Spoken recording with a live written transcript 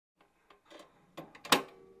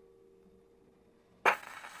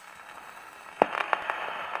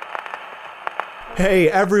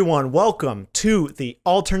Hey everyone, welcome to The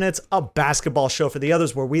Alternates, a basketball show for the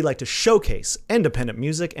others where we like to showcase independent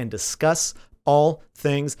music and discuss all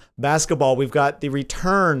things basketball. We've got the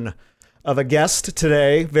return of a guest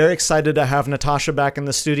today. Very excited to have Natasha back in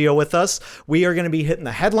the studio with us. We are going to be hitting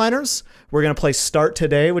the headliners. We're going to play Start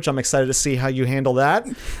Today, which I'm excited to see how you handle that.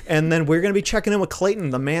 And then we're going to be checking in with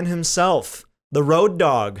Clayton, the man himself, the road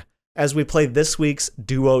dog, as we play this week's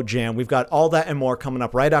Duo Jam. We've got all that and more coming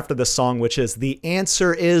up right after this song, which is The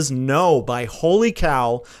Answer Is No by Holy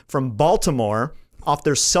Cow from Baltimore, off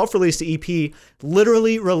their self-released EP,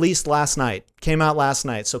 literally released last night, came out last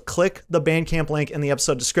night. So click the Bandcamp link in the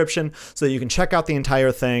episode description so that you can check out the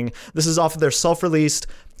entire thing. This is off of their self-released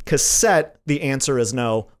cassette, The Answer Is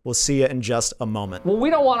No. We'll see you in just a moment. Well, we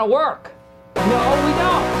don't want to work. No, we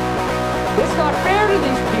don't. It's not fair to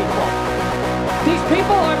these people. These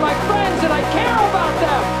people are my friends and I care about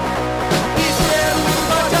them. He's there with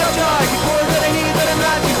my tough dog. He pours that I need, but I'm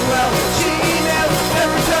not too well. She emails, never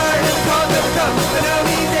return, and the calls never come. I know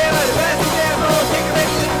he's there, but the best example. Take a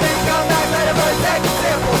lecture, then come back, let him run back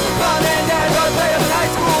example. Mom and dad both play up in high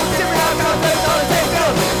school. Different outcomes, but it's all the same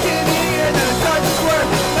field. Give me the years and it starts to swerve.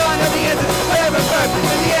 No, I know the answers, whatever firm.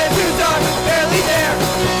 And the answers are barely there.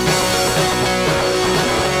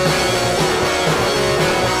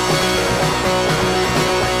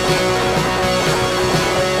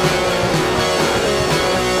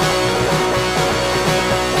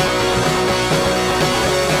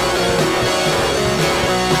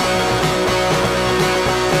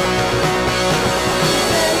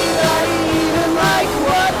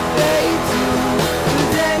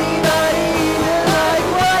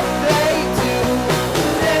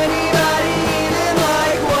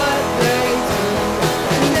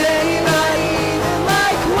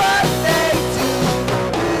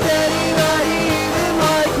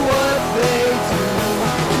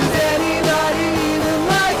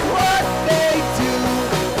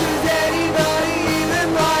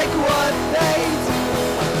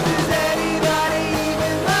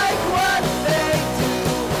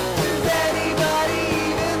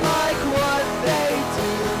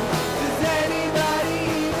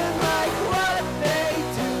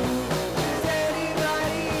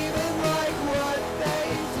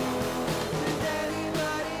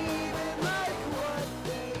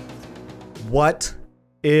 What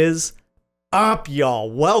is up,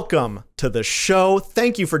 y'all? Welcome to the show.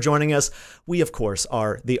 Thank you for joining us. We, of course,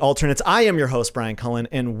 are The Alternates. I am your host, Brian Cullen,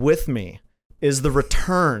 and with me is the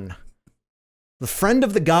return, the friend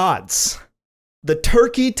of the gods, the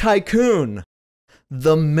turkey tycoon,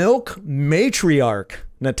 the milk matriarch,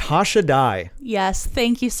 Natasha Dye. Yes,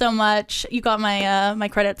 thank you so much. You got my my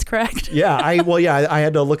credits correct. Yeah, I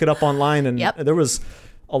had to look it up online, and there was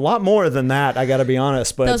a lot more than that, I gotta be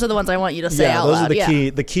honest. But those are the ones I want you to say out those loud.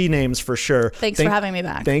 are the key names for sure. Thanks for having me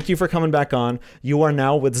back. Thank you for coming back on. You are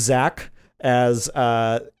now with Zach as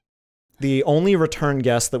the only return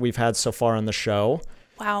guest that we've had so far on the show.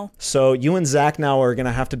 Wow. So you and Zach now are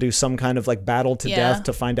gonna have to do some kind of like battle to death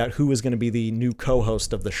to find out who is gonna be the new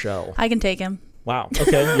co-host of the show. I can take him. Wow.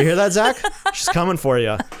 Okay. You hear that, Zach? She's coming for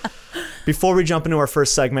you. Before we jump into our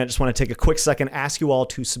first segment, I just want to take a quick second, ask you all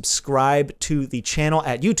to subscribe to the channel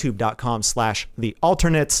at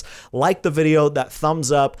youtube.com/thealternates. Like the video, that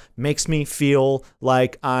thumbs up makes me feel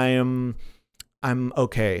like I'm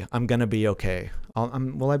okay. I'm going to be okay.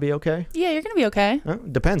 Will I be okay? Yeah, you're going to be okay.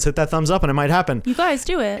 Depends. Hit that thumbs up and it might happen. You guys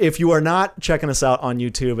do it. If you are not checking us out on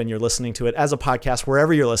YouTube and you're listening to it as a podcast,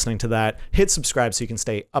 wherever you're listening to that, hit subscribe so you can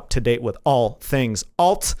stay up to date with all things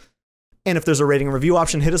alt. And if there's a rating and review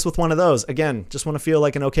option, hit us with one of those. Again, just want to feel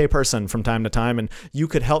like an okay person from time to time. And you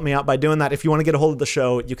could help me out by doing that. If you want to get a hold of the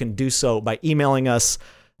show, you can do so by emailing us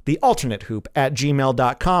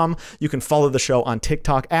thealternateshoop@gmail.com. You can follow the show on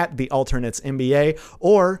TikTok at thealternatesNBA,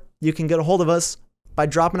 or you can get a hold of us by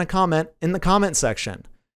dropping a comment in the comment section.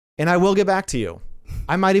 And I will get back to you.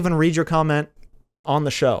 I might even read your comment on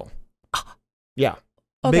the show. Yeah.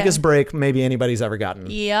 Okay. Biggest break maybe anybody's ever gotten.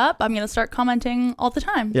 Yep. I'm going to start commenting all the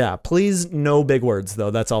time. Yeah. Please, no big words,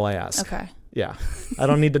 though. That's all I ask. Okay. Yeah. I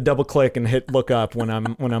don't need to double click and hit look up when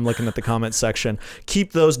I'm looking at the comment section.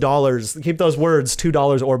 Keep those words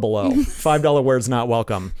 $2 or below. $5 words not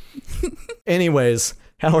welcome. Anyways,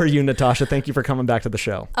 how are you, Natasha? Thank you for coming back to the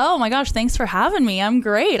show. Oh my gosh, thanks for having me. I'm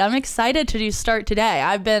great. I'm excited to do Start Today.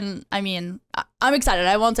 I'm excited.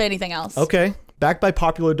 I won't say anything else. Okay. backed by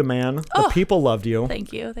popular demand. The people loved you.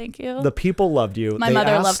 Thank you. Thank you. The people loved you. My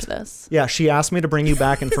mother loved this. Yeah, she asked me to bring you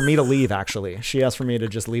back and for me to leave, actually. She asked for me to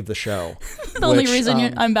just leave the show. The only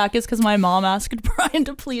reason I'm back is because my mom asked Brian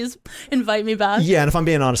to please invite me back. Yeah, and if I'm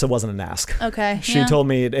being honest, it wasn't an ask. Okay. She told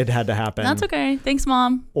me it had to happen. That's okay. Thanks,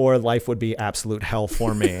 Mom. Or life would be absolute hell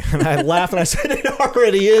for me. And I laughed and I said, it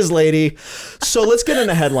already is, lady. So let's get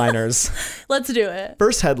into headliners. Let's do it.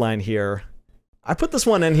 First headline here. I put this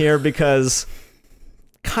one in here because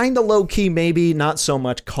kind of low key, maybe not so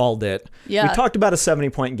much, called it. Yeah. We talked about a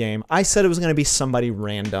 70-point game. I said it was going to be somebody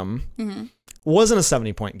random. Wasn't a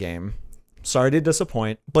 70-point game. Sorry to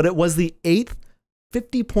disappoint, but it was the 8th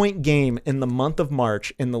 50-point game in the month of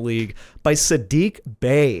March in the league by Saddiq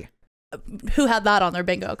Bey. Who had that on their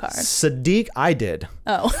bingo card? Saddiq, I did.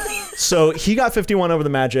 Oh. So he got 51 over the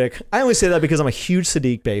Magic. I only say that because I'm a huge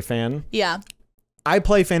Saddiq Bey fan. Yeah. I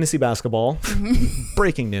play fantasy basketball.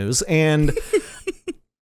 Breaking news. And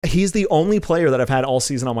he's the only player that I've had all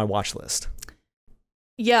season on my watch list.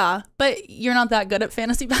 Yeah, but you're not that good at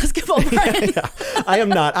fantasy basketball, Brian. Yeah, I am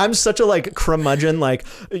not. I'm such a curmudgeon.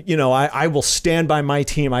 I will stand by my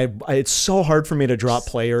team. It's so hard for me to drop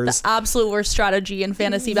players. The absolute worst strategy in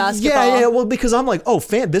fantasy basketball. Yeah. Well, because I'm like,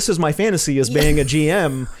 this is my fantasy as being a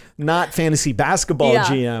GM, not fantasy basketball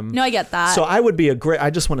GM. No, I get that. So I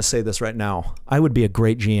just want to say this right now. I would be a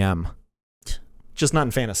great GM, just not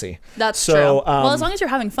in fantasy. That's true. Well, as long as you're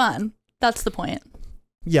having fun, that's the point.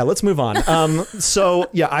 Yeah, let's move on.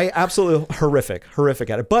 I absolutely horrific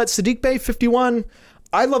at it. But Saddiq Bey, 51,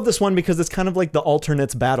 I love this one because it's kind of like the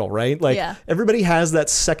alternates battle, right? Everybody has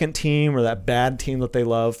that second team or that bad team that they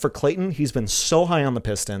love. For Clayton, he's been so high on the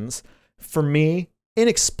Pistons. For me,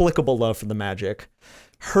 inexplicable love for the Magic.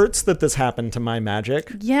 Hurts that this happened to my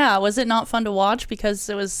Magic. Yeah, was it not fun to watch because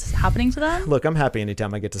it was happening to them? Look, I'm happy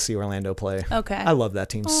anytime I get to see Orlando play. Okay. I love that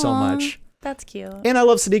team so much. That's cute. And I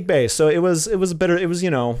love Saddiq Bey, so it was bitter. It was,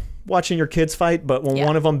 watching your kids fight, but when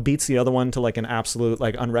one of them beats the other one to an absolute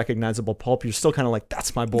unrecognizable pulp, you're still kind of like,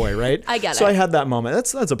 that's my boy, right? I get it. So I had that moment.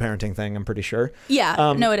 That's a parenting thing, I'm pretty sure.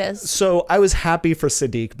 Yeah, no, it is. So I was happy for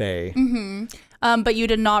Saddiq Bey. But you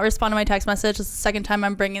did not respond to my text message. It's the second time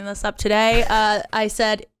I'm bringing this up today. I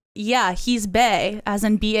said, yeah, he's Bey, as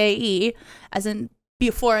in B-A-E, as in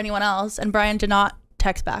before anyone else, and Brian did not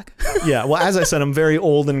text back. Yeah, well, as I said, I'm very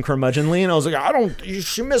old and curmudgeonly, and I was like,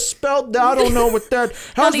 she misspelled that. I don't know what that.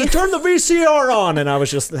 How's to turn the VCR on? And I was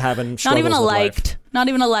just having struggles not even a with liked. life. Not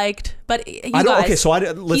even a liked, but you I don't, guys. Okay, so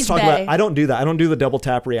let's talk about. I don't do that. I don't do the double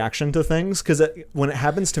tap reaction to things because when it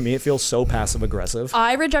happens to me, it feels so passive aggressive.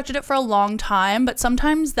 I rejected it for a long time, but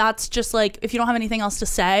sometimes that's just if you don't have anything else to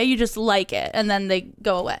say, you just like it, and then they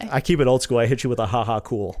go away. I keep it old school. I hit you with a haha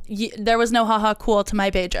cool. There was no haha cool to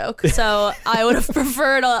my Bey joke, so I would have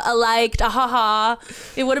preferred a liked, a haha.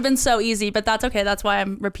 It would have been so easy, but that's okay. That's why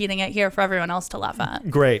I'm repeating it here for everyone else to laugh at.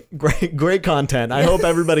 Great content. I hope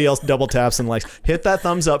everybody else double taps and likes. Hit that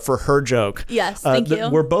thumbs up for her joke. Yes, thank you.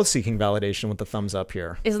 We're both seeking validation with the thumbs up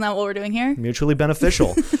here. Isn't that what we're doing here? Mutually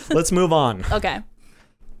beneficial. Let's move on. Okay.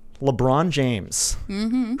 LeBron James,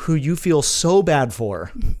 who you feel so bad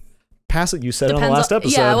for. You said it on the last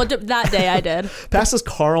episode. Yeah, well, that day I did. Passes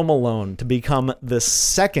Karl Malone to become the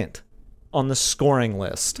second on the scoring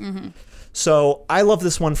list. So I love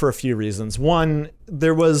this one for a few reasons. One,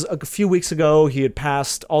 there was a few weeks ago, he had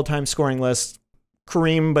passed all-time scoring list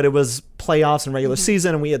Kareem, but it was playoffs and regular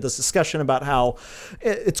season, and we had this discussion about how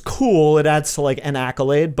it's cool, it adds to an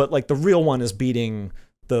accolade, but the real one is beating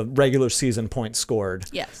the regular season points scored.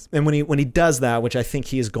 Yes. And when he does that, which I think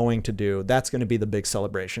he is going to do, that's going to be the big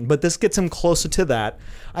celebration. But this gets him closer to that.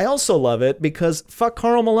 I also love it because fuck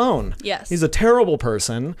Karl Malone. Yes. He's a terrible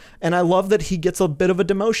person, and I love that he gets a bit of a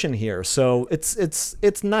demotion here. So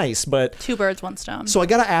it's nice, but two birds, one stone. So I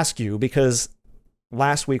got to ask you, because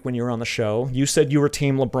last week when you were on the show, you said you were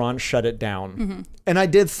team LeBron, shut it down. And I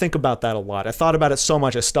did think about that a lot. I thought about it so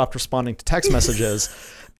much I stopped responding to text messages.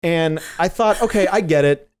 And I thought, okay, I get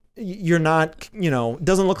it. You're not,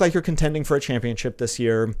 doesn't look like you're contending for a championship this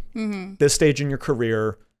year. This stage in your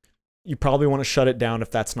career, you probably want to shut it down if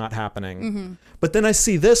that's not happening. But then I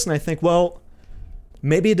see this and I think, well,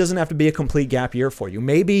 maybe it doesn't have to be a complete gap year for you.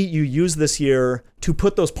 Maybe you use this year to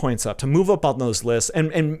put those points up, to move up on those lists.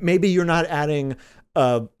 And maybe you're not adding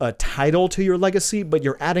a title to your legacy, but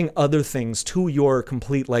you're adding other things to your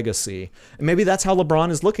complete legacy. And maybe that's how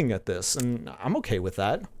LeBron is looking at this. And I'm okay with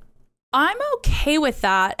that. I'm okay with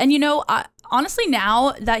that. And honestly,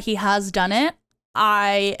 now that he has done it,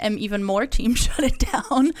 I am even more team shut it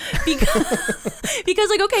down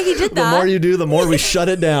because okay, he did that. The more you do, the more we shut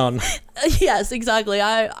it down. Yes, exactly.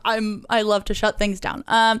 I love to shut things down.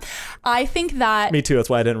 I think that. Me too. That's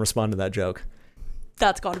why I didn't respond to that joke.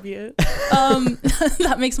 That's got to be it.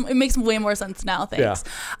 That makes way more sense now. Thanks.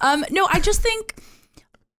 Yeah. No, I just think,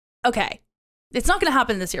 okay, it's not going to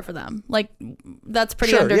happen this year for them. Like, that's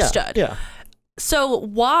pretty understood. Yeah. So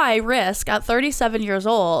why risk at 37 years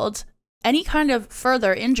old any kind of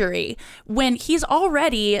further injury when he's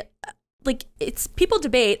already, like, it's people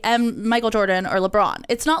debate Michael Jordan or LeBron.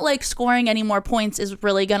 It's not like scoring any more points is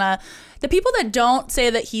really gonna, the people that don't say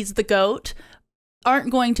that he's the GOAT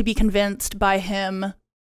aren't going to be convinced by him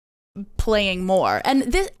playing more. And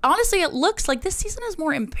this, honestly, it looks like this season is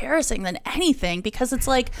more embarrassing than anything, because it's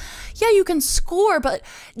like, yeah, you can score, but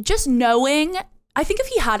just knowing, I think if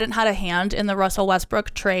he hadn't had a hand in the Russell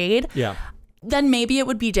Westbrook trade, then maybe it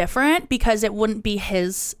would be different because it wouldn't be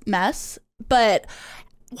his mess. But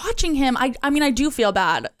watching him, I mean, I do feel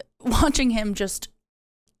bad watching him just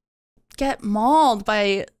get mauled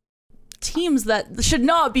by teams that should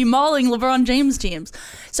not be mauling LeBron James teams.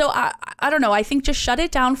 So I don't know. I think just shut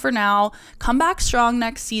it down for now. Come back strong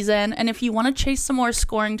next season. And if you want to chase some more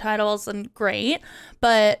scoring titles, then great.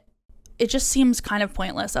 But it just seems kind of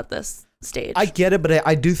pointless at this stage. I get it, but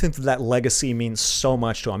I do think that legacy means so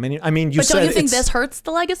much to him. I mean, you said, don't you think this hurts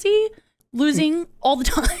the legacy? Losing all the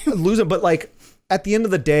time. Losing, but like at the end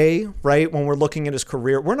of the day, right? When we're looking at his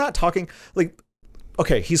career, we're not talking like,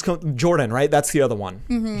 okay, he's Jordan, right? That's the other one.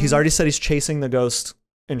 Mm-hmm. He's already said he's chasing the ghost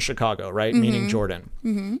in Chicago, right? Mm-hmm. Meaning Jordan.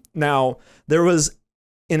 Mm-hmm. Now, there was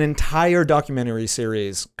an entire documentary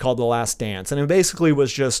series called The Last Dance, and it basically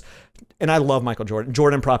was just, and I love Michael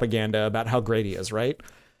Jordan propaganda about how great he is, right?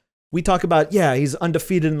 We talk about, yeah, he's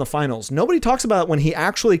undefeated in the finals. Nobody talks about when he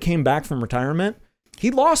actually came back from retirement. He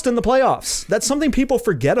lost in the playoffs. That's something people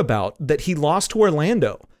forget about, that he lost to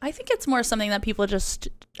Orlando. I think it's more something that people just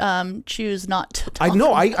choose not to talk I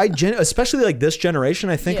know. about. Especially like this generation,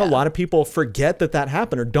 I think a lot of people forget that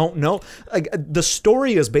happened or don't know. Like, the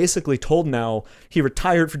story is basically told now. He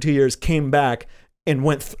retired for 2 years, came back, and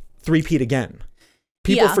went three-peat again.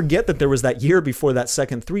 People forget that there was that year before that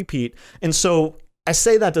second three-peat. And so I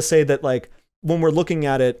say that to say that, like, when we're looking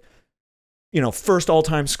at it, you know, first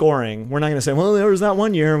all-time scoring, we're not going to say, well, there was that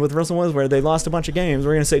one year with Russell Westbrook where they lost a bunch of games.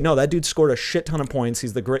 We're going to say, no, that dude scored a shit ton of points.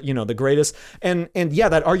 He's the greatest. And yeah,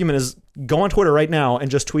 that argument is, go on Twitter right now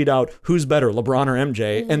and just tweet out who's better, LeBron or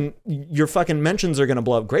MJ, and your fucking mentions are going to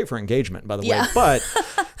blow up. Great for engagement, by the way. But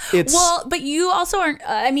it's but you also aren't.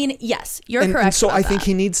 I mean, yes, you're correct. And so about I think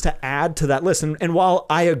he needs to add to that list. And while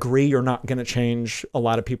I agree, you're not going to change a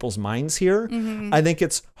lot of people's minds here. Mm-hmm. I think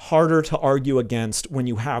it's harder to argue against when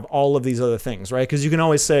you have all of these other things, right? Because you can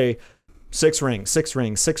always say 6 rings, 6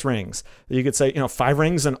 rings, 6 rings. You could say, 5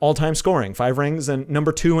 rings and all-time scoring, 5 rings and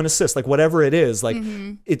number 2 in assists, like whatever it is. Like,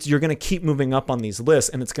 you're going to keep moving up on these lists,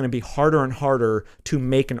 and it's going to be harder and harder to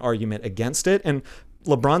make an argument against it. And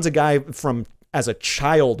LeBron's a guy from, as a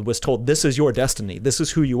child, was told, this is your destiny. This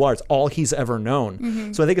is who you are. It's all he's ever known.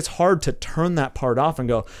 Mm-hmm. So I think it's hard to turn that part off and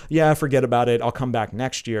go, yeah, forget about it. I'll come back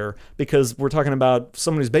next year, because we're talking about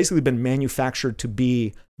someone who's basically been manufactured to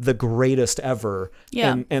be the greatest ever.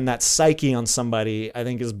 Yeah. And that psyche on somebody, I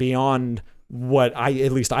think, is beyond what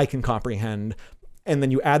at least I can comprehend. And then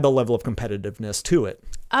you add the level of competitiveness to it.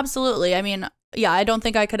 Absolutely. I mean, yeah, I don't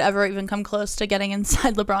think I could ever even come close to getting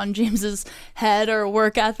inside LeBron James's head or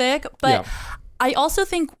work ethic. But I also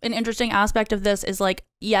think an interesting aspect of this is, like,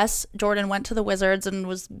 yes, Jordan went to the Wizards and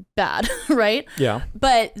was bad, right? Yeah.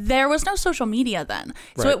 But there was no social media then.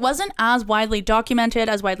 So it wasn't as widely documented,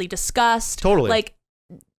 as widely discussed. Totally. Like,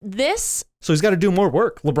 this. So he's got to do more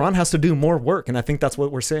work. LeBron has to do more work. And I think that's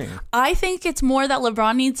what we're seeing. I think it's more that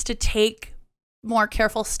LeBron needs to take more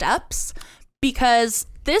careful steps, because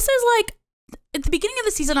this is like, at the beginning of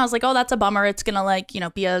the season, I was like, oh, that's a bummer. It's going to, like,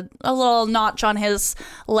 be a little notch on his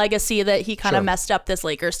legacy that he kind of messed up this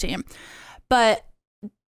Lakers team. But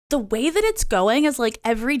the way that it's going is, like,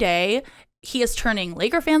 every day he is turning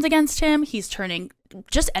Laker fans against him. He's turning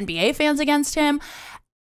just NBA fans against him.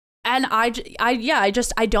 And I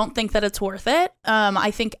don't think that it's worth it.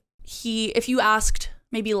 I think if you asked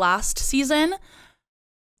maybe last season,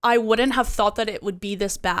 I wouldn't have thought that it would be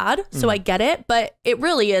this bad. So I get it, but it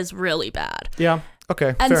really is really bad. Yeah.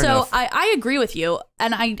 Okay. And fair so enough. I agree with you.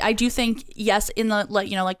 And I do think, yes, in the,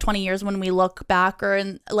 like 20 years when we look back, or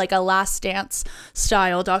in like a Last Dance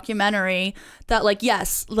style documentary, that, like,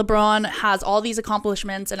 yes, LeBron has all these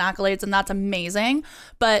accomplishments and accolades, and that's amazing.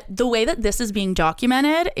 But the way that this is being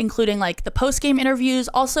documented, including like the post-game interviews,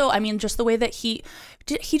 also, I mean, just the way that he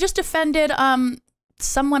just defended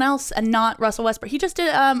someone else and not Russell Westbrook. He just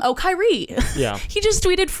did Kyrie. Yeah. He just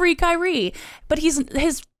tweeted free Kyrie. But his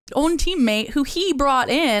own teammate, who he brought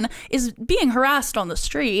in, is being harassed on the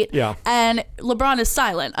street. Yeah. And LeBron is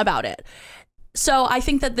silent about it. So I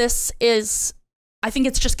think that this is I think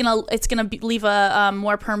it's just gonna leave a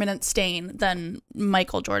more permanent stain than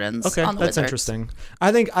Michael Jordan's. Okay, on the that's Wizards. interesting.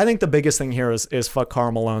 I think the biggest thing here is fuck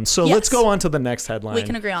Karl Malone. So Yes. let's go on to the next headline. We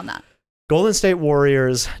can agree on that. Golden State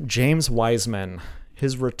Warriors, James Wiseman.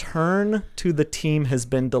 His return to the team has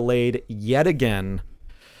been delayed yet again.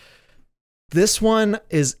 This one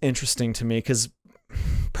is interesting to me because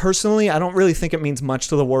personally, I don't really think it means much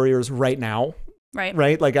to the Warriors right now.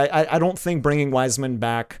 Right? Like, I don't think bringing Wiseman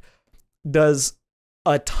back does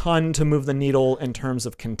a ton to move the needle in terms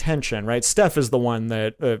of contention, right? Steph is the one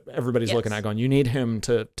that everybody's looking at going, you need him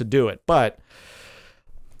to do it. But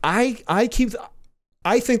I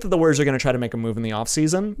think that the Warriors are going to try to make a move in the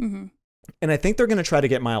offseason. Mm-hmm. And I think they're going to try to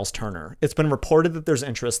get Miles Turner. It's been reported that there's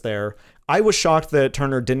interest there. I was shocked that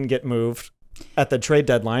Turner didn't get moved at the trade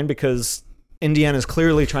deadline because Indiana is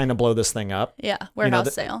clearly trying to blow this thing up. Yeah,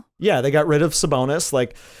 warehouse sale. Yeah, they got rid of Sabonis.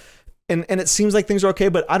 Like, and it seems like things are okay,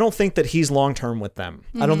 but I don't think that he's long-term with them.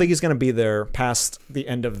 I don't think he's going to be there past the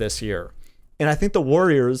end of this year. And I think the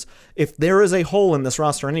Warriors, if there is a hole in this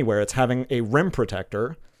roster anywhere, it's having a rim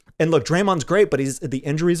protector. And look, Draymond's great, but the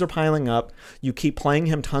injuries are piling up. You keep playing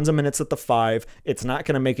him tons of minutes at the 5. It's not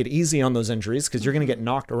going to make it easy on those injuries because you're going to get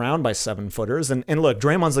knocked around by 7-footers. And look,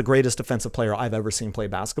 Draymond's the greatest defensive player I've ever seen play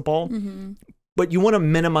basketball. Mm-hmm. But you want to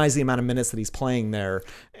minimize the amount of minutes that he's playing there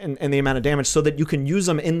and the amount of damage so that you can use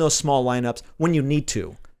them in those small lineups when you need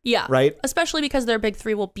to. Yeah. Right? Especially because their big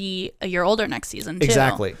three will be a year older next season, too.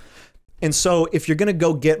 Exactly. And so if you're going to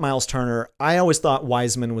go get Miles Turner, I always thought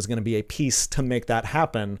Wiseman was going to be a piece to make that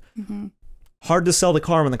happen. Mm-hmm. Hard to sell the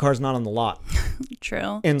car when the car's not on the lot.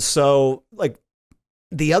 True. And so, like,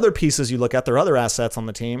 the other pieces you look at, their other assets on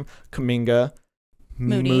the team, Kuminga,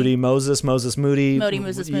 Moody, Moses Moody.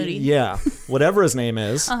 Yeah, whatever his name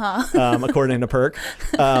is, according to Perk,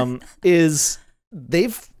 is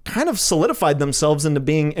they've kind of solidified themselves into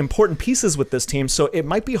being important pieces with this team. So it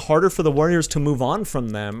might be harder for the Warriors to move on from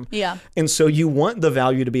them. Yeah. And so you want the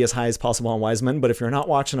value to be as high as possible on Wiseman, but if you're not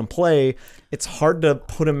watching him play, it's hard to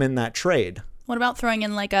put him in that trade. What about throwing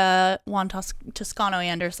in like a Juan Toscano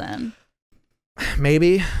Anderson?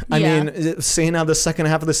 Maybe. I mean, seeing how the second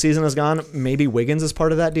half of the season has gone, maybe Wiggins is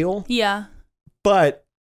part of that deal. Yeah. But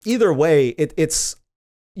either way, it's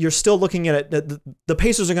you're still looking at it. The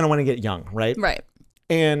Pacers are going to want to get young, right? Right.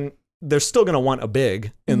 And they're still going to want a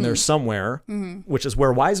big in there somewhere, which is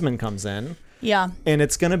where Wiseman comes in. Yeah. And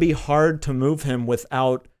it's going to be hard to move him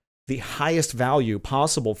without the highest value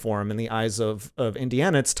possible for him in the eyes of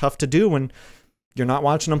Indiana. It's tough to do when you're not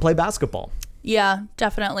watching him play basketball. Yeah,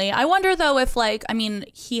 definitely. I wonder though if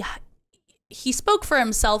he spoke for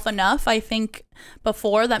himself enough, I think,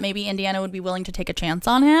 before that maybe Indiana would be willing to take a chance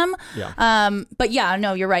on him. Yeah. But yeah,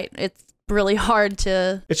 no, you're right. It's really hard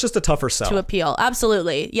to... It's just a tougher sell. To appeal.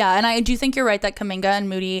 Absolutely. Yeah, and I do think you're right that Kuminga and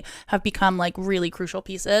Moody have become like really crucial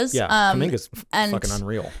pieces. Yeah, Kuminga's fucking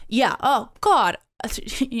unreal. Yeah. Oh, God.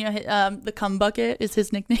 You know, the cum bucket is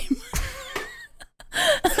his nickname.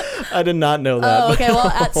 I did not know that. Oh, okay. Well,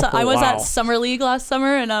 I was at Summer League last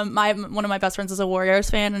summer, and one of my best friends is a Warriors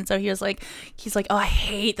fan, and so he's like, oh, I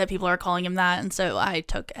hate that people are calling him that, and so I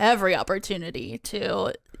took every opportunity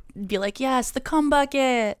to be like, yes, the cum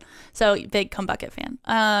bucket. So big cum bucket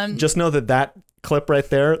fan. Just know that clip right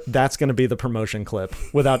there, that's going to be the promotion clip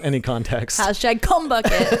without any context. Hashtag cum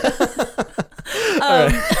bucket.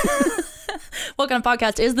 What kind of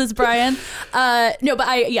podcast is this, Brian? No, but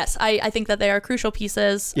I think that they are crucial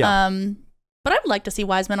pieces. Yeah. But I would like to see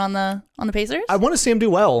Wiseman on the Pacers. I want to see him do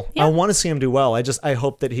well. Yeah. I want to see him do well. I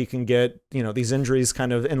hope that he can get, these injuries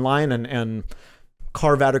kind of in line and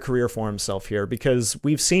carve out a career for himself here, because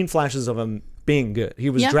we've seen flashes of him being good. He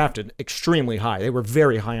was drafted extremely high. They were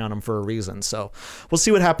very high on him for a reason. So we'll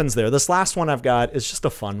see what happens there. This last one I've got is just a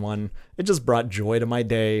fun one. It just brought joy to my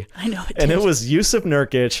day. I know it did. And it was Yusuf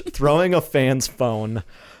Nurkic throwing a fan's phone.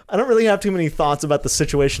 I don't really have too many thoughts about the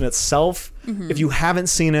situation itself. Mm-hmm. If you haven't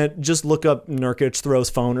seen it, just look up Nurkic throws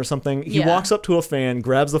phone or something. He walks up to a fan,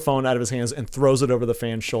 grabs the phone out of his hands, and throws it over the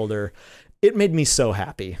fan's shoulder. It made me so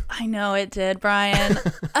happy. I know it did, Brian.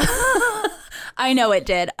 I know it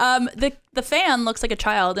did. The fan looks like a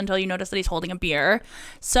child until you notice that he's holding a beer.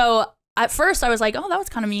 So at first I was like, oh, that was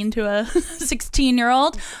kind of mean to a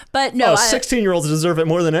 16-year-old. But no. 16-year-olds deserve it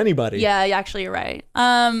more than anybody. Yeah, actually you're right.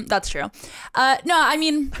 That's true. No, I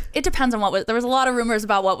mean, it depends on there was a lot of rumors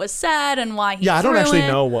about what was said and why he I don't actually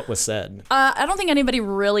know what was said. I don't think anybody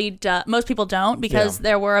really does. Most people don't, because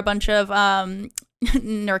there were a bunch of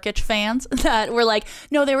Nurkic fans that were like,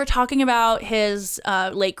 no, they were talking about his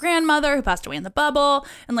late grandmother who passed away in the bubble,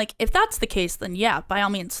 and like if that's the case, then yeah, by all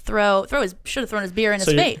means, should have thrown his beer in his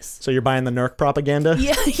face. So you're buying the Nurk propaganda?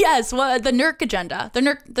 Yeah, yes. Well, the Nurk agenda, the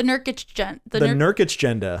Nurkic agenda, the Nurkic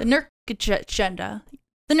agenda, the Nurkic agenda,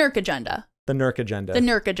 the Nurk agenda. The Nurk agenda. The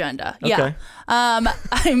Nurk agenda. Okay.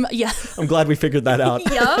 Yeah. I'm glad we figured that out.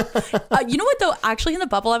 Yeah. You know what though? Actually, in the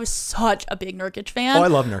bubble, I was such a big Nurkic fan. Oh, I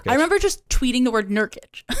love Nurkic. I remember just tweeting the word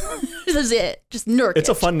Nurkic. This is it. Just Nurkic. It's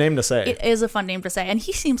a fun name to say. It is a fun name to say, and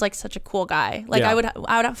he seems like such a cool guy. Like Yeah. I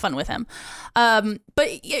would have fun with him.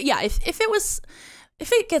 But yeah, if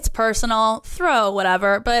it gets personal, throw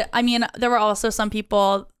whatever. But I mean, there were also some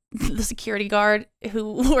people. The security guard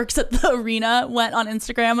who works at the arena went on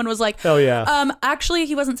Instagram and was like, "Oh yeah, actually,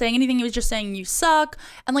 he wasn't saying anything. He was just saying you suck."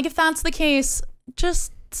 And like, if that's the case,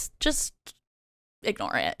 just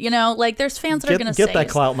ignore it. You know, like there's fans that are gonna get that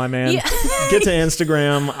clout, my man. Yeah. Get to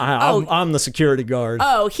Instagram. I'm the security guard.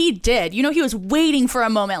 Oh, he did. You know, he was waiting for a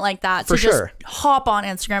moment like that to For sure. just hop on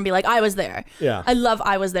Instagram and be like, I was there. Yeah. I love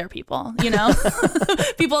I was there people, you know?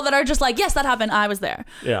 People that are just like, yes, that happened. I was there.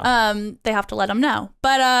 Yeah. They have to let them know.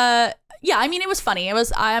 But yeah, I mean, it was funny.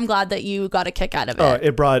 I'm glad that you got a kick out of it. Oh,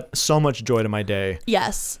 it brought so much joy to my day.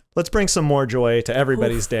 Yes. Let's bring some more joy to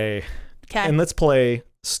everybody's day. Okay. And let's play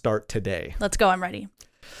Start Today. Let's go. I'm ready.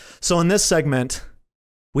 So in this segment,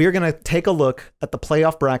 we are going to take a look at the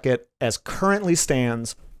playoff bracket as currently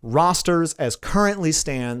stands, rosters as currently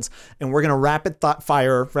stands, and we're going to rapid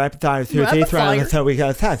fire through until we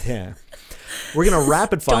got that here. We're going to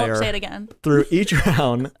rapid fire Don't say it again. through each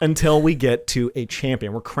round until we get to a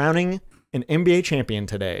champion. We're crowning an NBA champion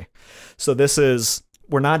today. So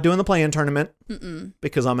we're not doing the play-in tournament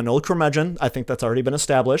because I'm an old curmudgeon. I think that's already been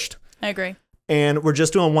established. I agree. And we're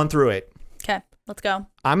just doing 1 through 8. Okay. Let's go.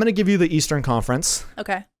 I'm going to give you the Eastern Conference.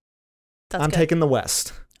 Okay. That's I'm good. taking the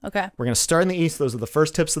West. Okay. We're going to start in the East. Those are the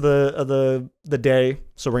first tips of the day.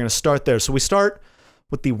 So we're going to start there. So we start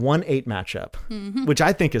with the 1-8 matchup, which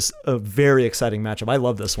I think is a very exciting matchup. I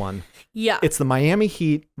love this one. Yeah. It's the Miami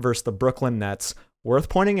Heat versus the Brooklyn Nets. Worth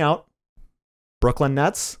pointing out, Brooklyn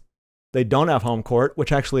Nets, they don't have home court,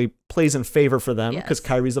 which actually plays in favor for them because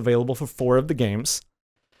Kyrie's available for 4 of the games.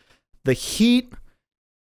 The Heat,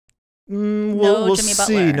 we'll Jimmy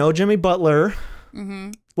see. Butler. No Jimmy Butler.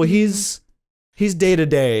 Well, he's day to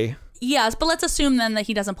day. Yes, but let's assume then that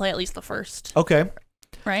he doesn't play at least the first. Okay.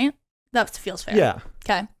 Right? That feels fair. Yeah.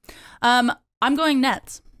 Okay. I'm going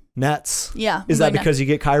Nets. Nets. Yeah. Is that because you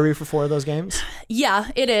get Kyrie for 4 of those games? Yeah,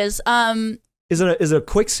 it is. Is it a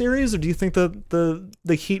quick series, or do you think the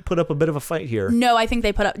Heat put up a bit of a fight here? No, I think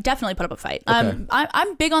they definitely put up a fight. Okay.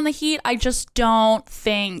 I'm big on the Heat. I just don't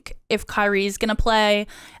think if Kyrie's gonna play,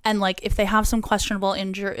 and like if they have some questionable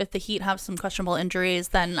if the Heat have some questionable injuries,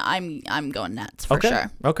 then I'm going Nets for sure.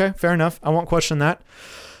 Okay, fair enough. I won't question that.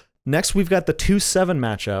 Next, we've got the 2-7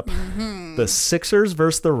 matchup, the Sixers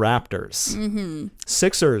versus the Raptors.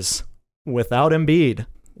 Sixers without Embiid,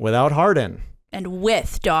 without Harden. And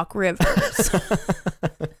with Doc Rivers.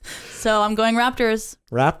 So I'm going Raptors.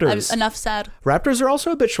 Enough said. Raptors are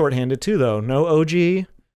also a bit shorthanded too, though. No OG.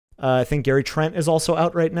 I think Gary Trent is also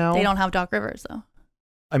out right now. They don't have Doc Rivers, though.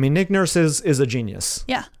 I mean, Nick Nurse is a genius.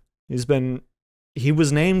 Yeah. He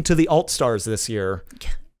was named to the Alt-Stars this year. Good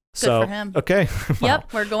for him. Okay.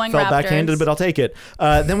 Yep, we're going Felt Raptors. backhanded, but I'll take it.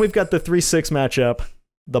 Then we've got the 3-6 matchup,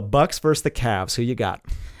 the Bucks versus the Cavs. Who you got?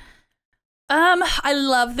 I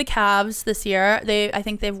love the Cavs this year. I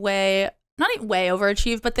think they've not way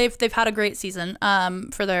overachieved, but they've had a great season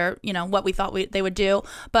for their, what we thought they would do.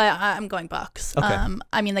 But I'm going Bucks. Okay.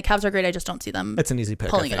 I mean, the Cavs are great. I just don't see them. It's an easy pick.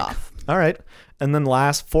 Pulling it off. All right. And then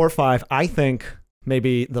last 4-5, I think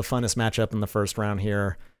maybe the funnest matchup in the first round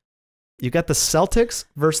here. You got the Celtics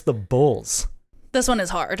versus the Bulls. This one is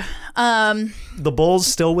hard. The Bulls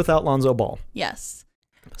still without Lonzo Ball. Yes.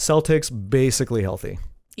 Celtics basically healthy.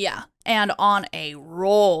 Yeah. And on a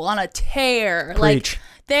roll, on a tear. Preach.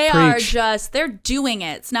 Like they're doing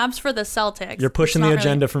it. Snaps for the Celtics. You're pushing the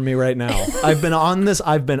agenda for me right now. I've been on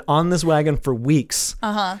this wagon for weeks.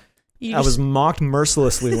 Uh-huh. I was mocked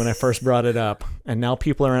mercilessly when I first brought it up, and now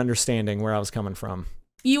people are understanding where I was coming from.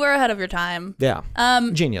 You were ahead of your time. Yeah.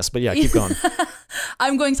 Genius, but yeah, keep going.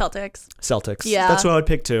 I'm going Celtics. Celtics. Yeah. That's what I would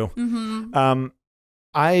pick too.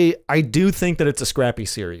 I do think that it's a scrappy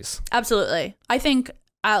series. Absolutely. I think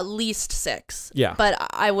at least 6. Yeah. But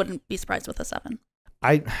I wouldn't be surprised with a 7.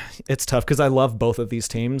 It's tough because I love both of these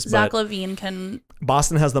teams. Zach but LaVine can.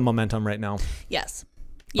 Boston has the momentum right now. Yes.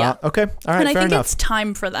 Yeah. Okay. All right. And I fair think enough. it's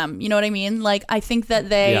time for them. You know what I mean? Like, I think that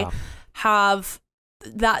they have.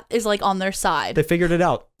 That is like on their side. They figured it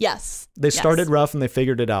out. Yes. They started rough and they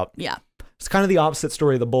figured it out. Yeah. It's kind of the opposite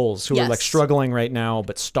story of the Bulls, who are like Yes. struggling right now,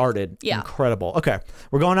 but started incredible. Okay,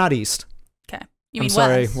 we're going out east. Okay. I'm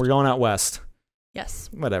sorry, we're going out west. Yes.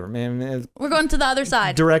 Whatever, man. We're going to the other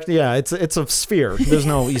side. Direct, yeah, it's a sphere. There's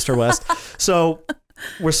no east or west. So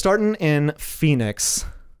we're starting in Phoenix,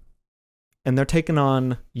 and they're taking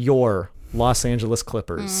on your Los Angeles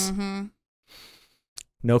Clippers. Mm-hmm.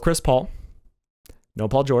 No Chris Paul. No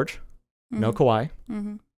Paul George. No Kawhi.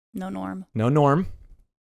 Mm-hmm. No Norm. No Norm.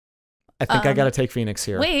 I think I got to take Phoenix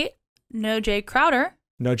here. Wait. No Jay Crowder.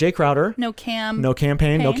 No Jay Crowder. No Cam. No Cam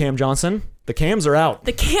Payne. No Cam Johnson. The Cams are out.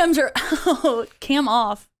 The Cams are out. Cam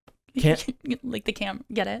off. Cam. Like the Cam.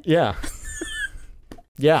 Get it? Yeah.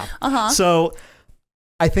 Yeah. Uh-huh. So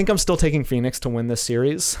I think I'm still taking Phoenix to win this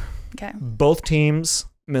series. Okay. Both teams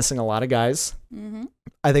missing a lot of guys. Mm-hmm.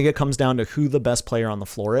 I think it comes down to who the best player on the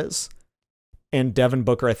floor is. And Devin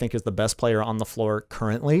Booker, I think, is the best player on the floor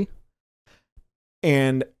currently.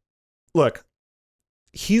 And look,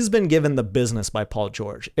 he's been given the business by Paul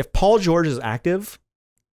George. If Paul George is active,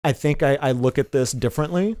 I think I look at this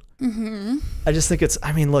differently. Mm-hmm. I just think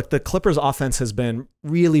look, the Clippers offense has been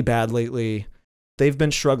really bad lately. They've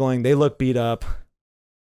been struggling. They look beat up.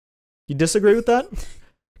 You disagree with that?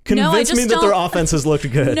 Convince me that their offense has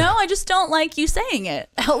looked good. No, I just don't like you saying it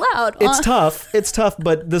out loud. It's tough. It's tough,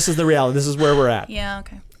 but this is the reality. This is where we're at. Yeah,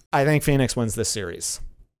 okay. I think Phoenix wins this series.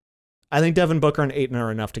 I think Devin Booker and Ayton are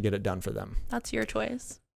enough to get it done for them. That's your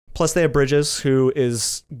choice. Plus, they have Bridges, who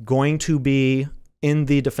is going to be in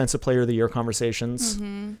the Defensive Player of the Year conversations.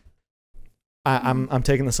 Mm-hmm. I'm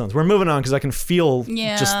taking the Suns. We're moving on because I can feel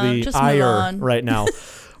just the ire right now.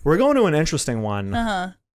 We're going to an interesting one.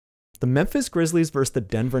 Uh-huh. The Memphis Grizzlies versus the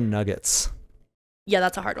Denver Nuggets. Yeah,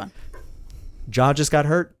 that's a hard one. Ja just got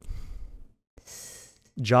hurt.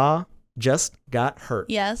 Ja just got hurt.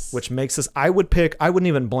 Yes. Which makes us, I wouldn't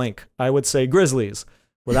even blink. I would say Grizzlies.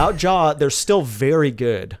 Without Ja, they're still very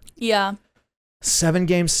good. Yeah.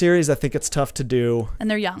 7-game series, I think it's tough to do. And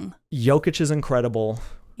they're young. Jokic is incredible.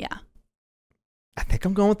 Yeah. I think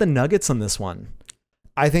I'm going with the Nuggets on this one.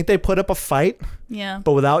 I think they put up a fight. Yeah.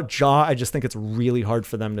 But without Ja, I just think it's really hard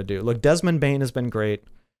for them to do. Look, Desmond Bane has been great.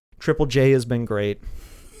 Triple J has been great.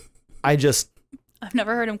 I've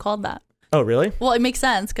never heard him called that. Oh, really? Well, it makes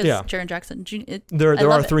sense because Jaren Jackson.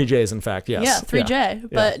 There are 3 J's, in fact, yes. Yeah, 3J.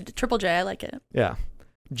 But Triple J, I like it. Yeah.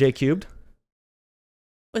 J cubed?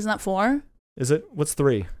 Wasn't that 4? Is it? What's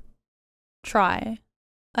 3? Try.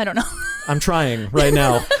 I don't know. I'm trying right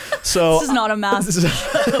now. So this is not a math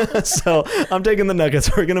show. So I'm taking the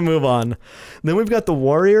Nuggets. We're going to move on. Then we've got the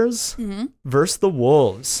Warriors versus the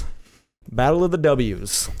Wolves. Battle of the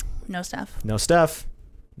W's. No Steph. No Steph.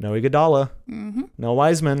 No Iguodala. No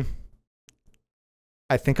Wiseman.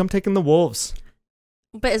 I think I'm taking the Wolves.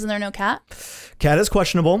 But isn't there no Cat? Cat is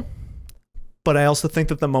questionable. But I also think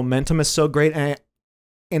that the momentum is so great.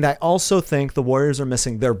 And I also think the Warriors are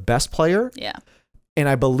missing their best player. Yeah. And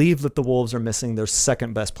I believe that the Wolves are missing their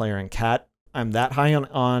second best player in Cat. I'm that high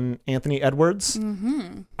on Anthony Edwards.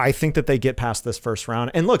 I think that they get past this first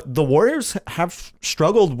round. And look, the Warriors have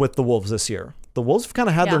struggled with the Wolves this year. The Wolves have kind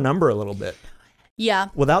of had their number a little bit. Yeah.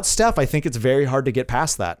 Without Steph, I think it's very hard to get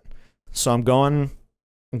past that. So I'm going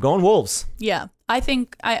Wolves. Yeah. I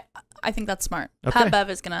think that's smart. Okay. Pat Bev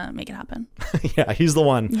is going to make it happen. Yeah, he's the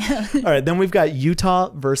one. Yeah. All right, then we've got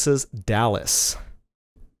Utah versus Dallas.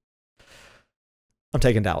 I'm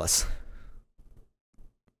taking Dallas.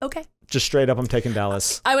 Okay. Just straight up, I'm taking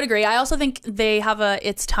Dallas. I would agree. I also think they have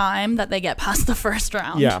it's time that they get past the first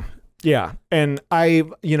round. Yeah. Yeah. And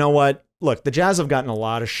you know what? Look, the Jazz have gotten a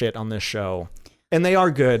lot of shit on this show. And they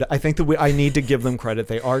are good. I think that I need to give them credit.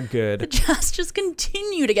 They are good. The Jazz just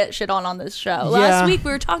continue to get shit on this show. Last week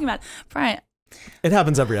we were talking about Brian. It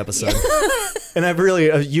happens every episode. And I've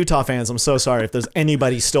really, Utah fans, I'm so sorry if there's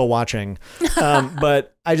anybody still watching.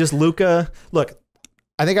 But Luka, look,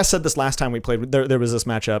 I think I said this last time we played. There was this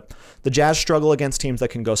matchup. The Jazz struggle against teams that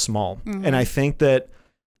can go small. And I think that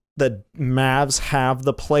the Mavs have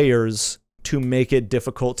the players to make it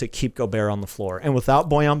difficult to keep Gobert on the floor. And without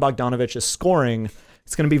Bojan Bogdanovic's scoring,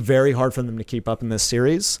 it's going to be very hard for them to keep up in this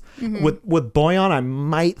series. With Bojan, I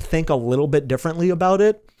might think a little bit differently about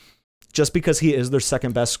it, just because he is their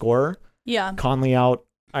second best scorer. Yeah. Conley out.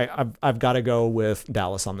 I've got to go with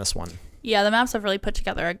Dallas on this one. Yeah, the Mavs have really put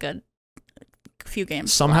together a good few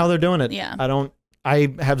games. Somehow they're doing it. Yeah.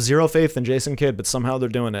 I have zero faith in Jason Kidd, but somehow they're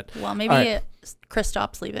doing it. Well, maybe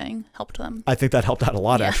Kristaps leaving helped them. I think that helped out a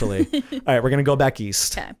lot, actually. All right, we're going to go back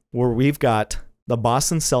east, where we've got the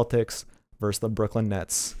Boston Celtics versus the Brooklyn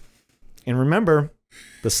Nets. And remember,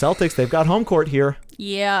 the Celtics, they've got home court here.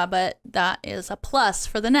 Yeah, but that is a plus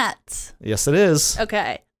for the Nets. Yes, it is.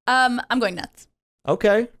 Okay. I'm going Nets.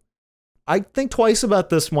 Okay. I think twice about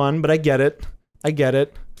this one, but I get it.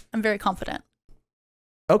 I'm very confident.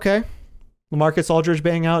 Okay. LaMarcus Aldridge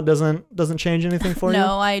being out doesn't change anything for you?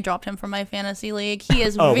 No, I dropped him from my fantasy league. He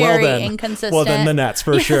is well very then. inconsistent. Well, then the Nets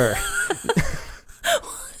for sure.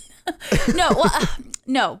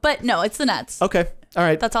 No, it's the Nets. Okay. All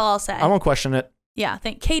right. That's all I'll say. I won't question it. Yeah,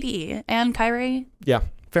 thank KD and Kyrie. Yeah,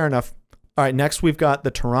 fair enough. All right, next we've got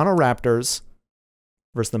the Toronto Raptors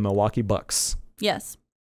versus the Milwaukee Bucks. Yes.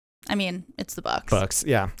 I mean, it's the Bucks. Bucks,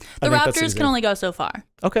 yeah. The Raptors can only go so far.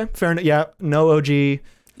 Okay, fair enough. Yeah, no OG.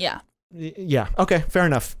 Yeah. Yeah, okay, fair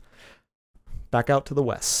enough. Back out to the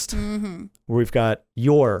West, Mm-hmm. where we've got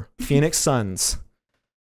your Phoenix Suns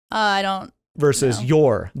I don't. versus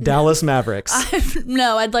your Dallas Mavericks.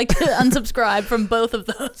 No, I'd like to unsubscribe from both of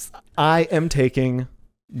those. I am taking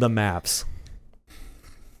the Mavs.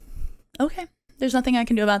 Okay. There's nothing I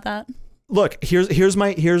can do about that. Look, here's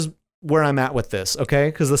where I'm at with this, okay?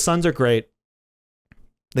 Because the Suns are great.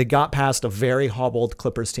 They got past a very hobbled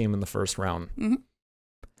Clippers team in the first round. Mm-hmm.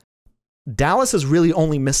 Dallas is really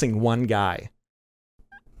only missing one guy.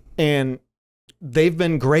 And they've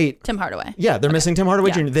been great. Tim Hardaway. Yeah, they're missing Tim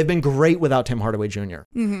Hardaway Yeah. Jr. They've been great without Tim Hardaway Jr.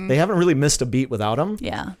 Mm-hmm. They haven't really missed a beat without him.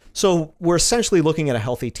 Yeah. So we're essentially looking at a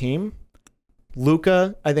healthy team.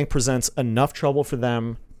 Luka, I think, presents enough trouble for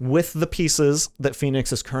them with the pieces that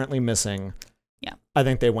Phoenix is currently missing. Yeah. I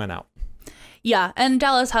think they went out. Yeah, and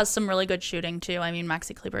Dallas has some really good shooting too. I mean,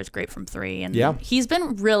 Maxi Kleber is great from three, and Yeah. he's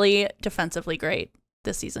been really defensively great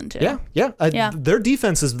this season too. Yeah. Yeah. Their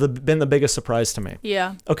defense has been the biggest surprise to me.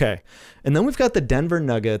 Yeah. Okay. And then we've got the Denver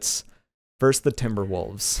Nuggets versus the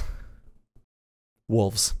Timberwolves.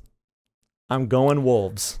 Wolves. I'm going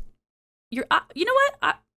Wolves. You know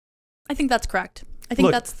what? I think that's correct. I think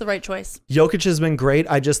Look, that's the right choice. Jokic has been great.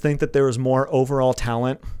 I just think that there is more overall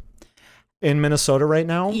talent in Minnesota right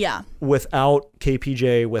now. Yeah. Without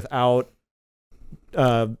KPJ, without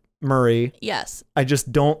Murray. Yes. I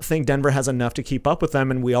just don't think Denver has enough to keep up with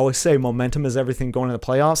them. And we always say momentum is everything going to the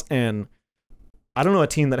playoffs. And I don't know a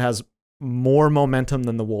team that has more momentum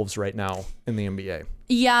than the Wolves right now in the NBA.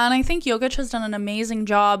 Yeah, and I think Jokic has done an amazing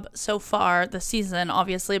job so far this season,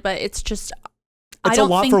 obviously, but it's just... It's a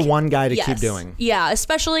lot for one guy to yes. keep doing. Yeah,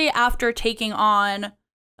 especially after taking on,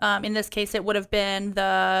 in this case, it would have been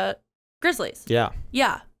the Grizzlies. Yeah.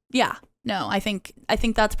 Yeah. No, I think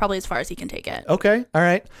that's probably as far as he can take it. Okay. All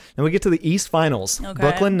right. Then we get to the East Finals. Okay.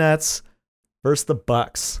 Brooklyn Nets versus the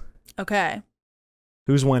Bucks. Okay.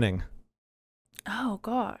 Who's winning? Oh,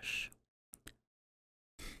 gosh.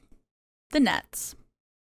 The Nets.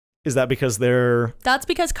 Is that because they're... That's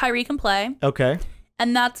because Kyrie can play. Okay.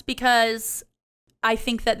 And that's because I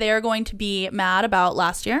think that they are going to be mad about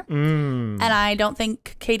last year. And I don't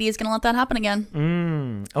think KD is going to let that happen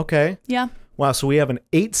again. Okay. Yeah. Wow. So we have an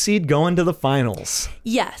 8 seed going to the finals.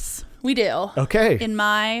 Yes, we do. Okay. In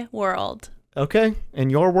my world. Okay.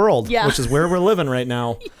 In your world, Yeah. which is where we're living right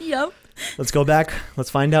now. Yep. Let's go back.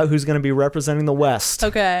 Let's find out who's going to be representing the West.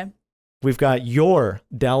 Okay. We've got your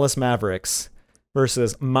Dallas Mavericks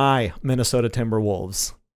versus my Minnesota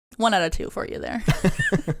Timberwolves. 1 out of 2 for you there.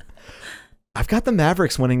 I've got the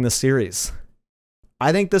Mavericks winning this series.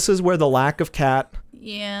 I think this is where the lack of Cat.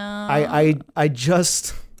 Yeah. I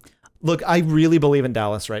just look. I really believe in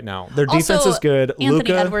Dallas right now. Their defense is good. Anthony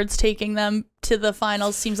Luka, Edwards taking them to the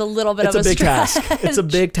finals seems a little bit it's of a big stretch. task. It's a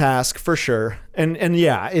big task for sure. And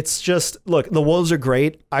yeah, it's just look. The Wolves are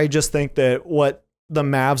great. I just think that what the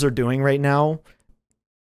Mavs are doing right now,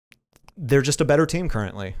 they're just a better team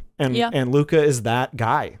currently. And Luka is that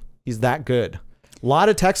guy. He's that good. A lot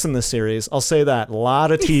of texts in this series. I'll say that. A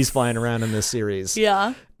lot of T's flying around in this series.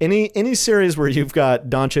 Yeah. Any series where you've got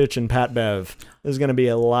Doncic and Pat Bev, there's going to be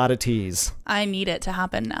a lot of T's. I need it to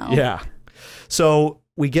happen now. Yeah. So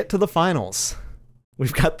we get to the finals.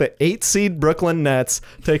 We've got the 8 seed Brooklyn Nets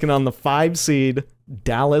taking on the 5 seed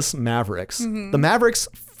Dallas Mavericks. Mm-hmm. The Mavericks'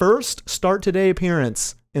 first start today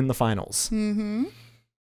appearance in the finals. Mm-hmm.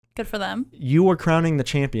 Good for them. You are crowning the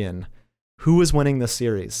champion. Who is winning this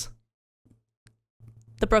series?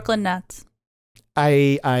 The Brooklyn Nets.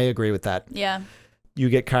 I agree with that. Yeah. You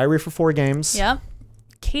get Kyrie for 4 games. Yep.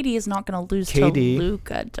 KD is not going to lose KD. to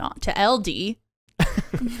Luka, to LD.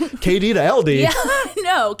 KD to LD. Yeah,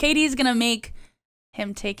 no. KD is going to make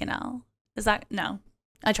him take an L. Is that? No.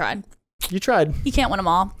 I tried. You tried. He can't win them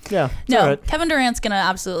all. Yeah. No. All right. Kevin Durant's going to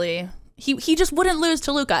absolutely... He just wouldn't lose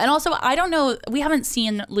to Luka. And also, I don't know. We haven't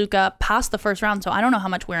seen Luka past the first round, so I don't know how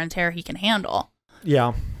much wear and tear he can handle.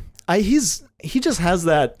 Yeah. He just has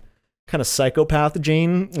that kind of psychopath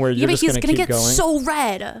gene where you're just going to keep going. He gets so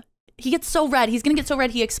red. He gets so red. He's going to get so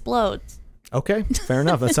red he explodes. Okay, fair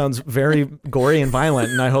enough. That sounds very gory and violent,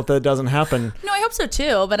 and I hope that doesn't happen. No, I hope so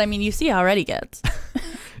too. But I mean, you see how red he gets.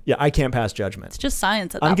 Yeah, I can't pass judgment. It's just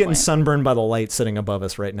science at that I'm getting point. sunburned by the light sitting above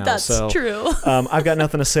us right now. That's true. I've got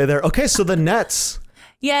nothing to say there. Okay, so the Nets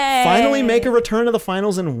Yay! finally make a return to the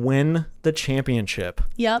finals and win the championship.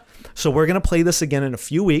 Yep. So we're going to play this again in a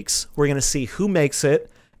few weeks. We're going to see who makes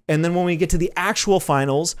it. And then when we get to the actual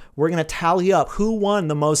finals, we're going to tally up who won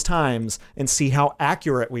the most times and see how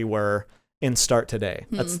accurate we were in Start Today.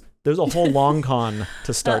 There's a whole long con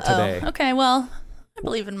to Start Today. Okay, well, I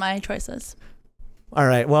believe in my choices. All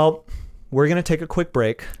right, well, we're going to take a quick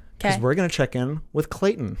break because Okay. we're going to check in with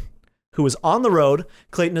Clayton, who is on the road.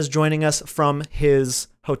 Clayton is joining us from his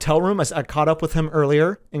hotel room. I caught up with him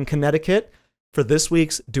earlier in Connecticut for this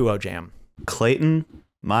week's Duo Jam. Clayton,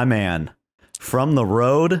 my man, from the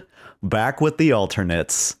road, back with the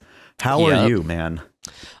alternates. How are you, man?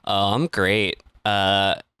 Oh, I'm great.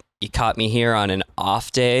 You caught me here on an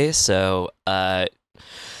off day, so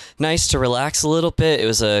nice to relax a little bit. It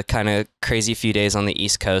was a kind of crazy few days on the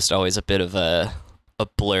East Coast, always a bit of a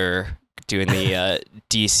blur doing the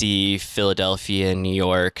DC, Philadelphia, New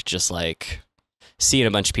York, just like seeing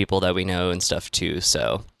a bunch of people that we know and stuff too.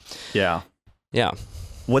 So Yeah. yeah.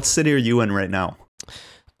 What city are you in right now?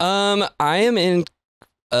 I am in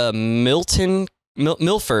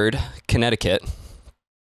Milford, Connecticut.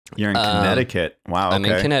 You're in Connecticut. Wow. Okay. I'm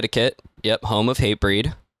in Connecticut. Yep, home of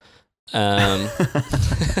Hatebreed.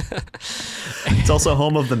 It's also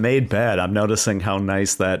home of the made bed. I'm noticing how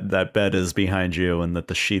nice that bed is behind you and that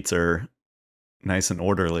the sheets are nice and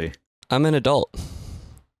orderly. I'm an adult.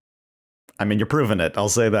 I mean, you're proving it. I'll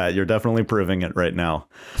say that. You're definitely proving it right now.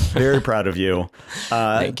 Very proud of you.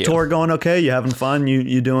 Thank you. Tour going okay? You having fun?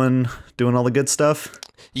 You doing all the good stuff?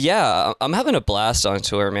 Yeah, I'm having a blast on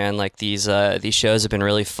tour, man. Like these shows have been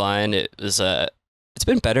really fun. It's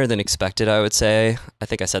been better than expected, I would say. I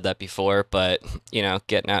think I said that before, but you know,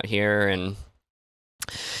 getting out here and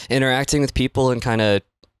interacting with people and kind of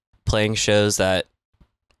playing shows that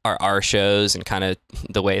are our shows and kind of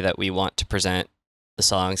the way that we want to present the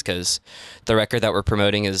songs, because the record that we're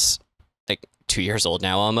promoting is like 2 years old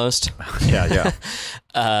now almost. Yeah.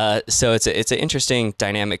 So it's an interesting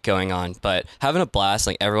dynamic going on, but having a blast.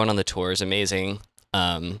 Like everyone on the tour is amazing.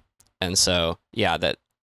 And so yeah, that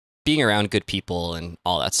being around good people and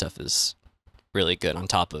all that stuff is really good, on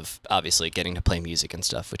top of obviously getting to play music and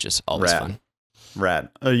stuff, which is always fun. Rad.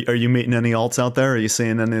 Are you meeting any alts out there? Are you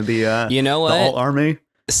seeing any of the you know what? the alt army?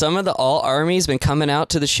 Some of the alt army's been coming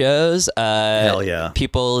out to the shows. Hell yeah.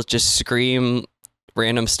 People just scream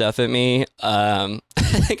random stuff at me. I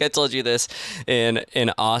think I told you this in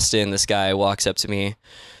Austin. This guy walks up to me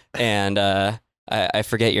and I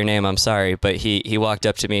forget your name, I'm sorry, but he walked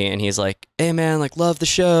up to me and he's like, "Hey man, like love the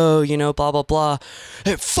show, you know, blah blah blah.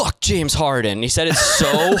 Hey, fuck James Harden." He said it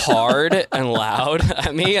so hard and loud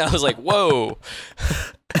at me. I was like, whoa.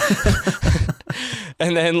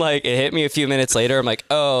 And then like it hit me a few minutes later. I'm like,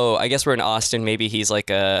 oh, I guess we're in Austin. Maybe he's like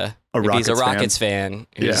maybe he's a Rockets fan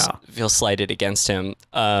who feels slighted against him.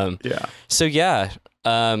 Yeah. So yeah,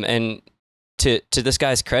 and to this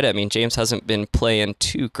guy's credit, I mean, James hasn't been playing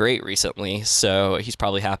too great recently, so he's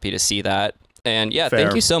probably happy to see that. And yeah, Fair.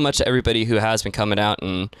 Thank you so much to everybody who has been coming out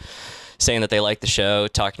and saying that they like the show,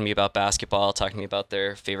 talking to me about basketball, talking to me about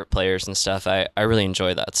their favorite players and stuff. I really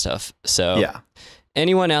enjoy that stuff. So Yeah.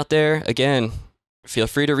 anyone out there, again, feel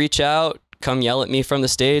free to reach out, come yell at me from the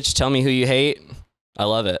stage, tell me who you hate. I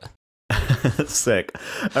love it. Sick.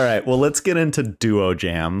 All right. Well, let's get into Duo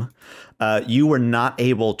Jam. You were not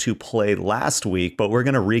able to play last week, but we're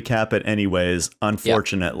going to recap it anyways,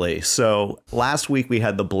 unfortunately. Yep. So last week we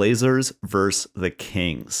had the Blazers versus the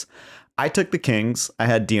Kings. I took the Kings. I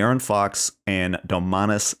had De'Aaron Fox and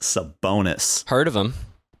Domantas Sabonis. Heard of him?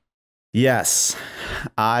 Yes,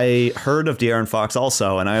 I heard of De'Aaron Fox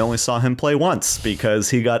also, and I only saw him play once because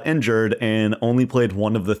he got injured and only played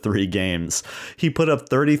one of the 3 games. He put up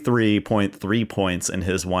 33.3 points in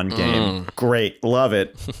his one game. Great. Love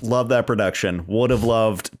it. Love that production. Would have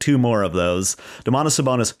loved 2 more of those. Domantas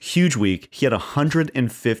Sabonis, huge week. He had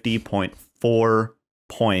 150.4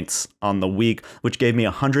 points on the week, which gave me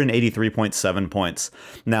 183.7 points.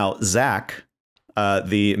 Now, Zach,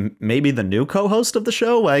 maybe the new co-host of the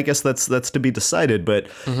show, I guess that's to be decided, but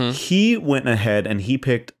he went ahead and he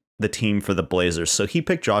picked the team for the Blazers. So he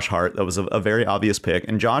picked Josh Hart. That was a very obvious pick,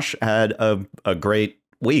 and Josh had a great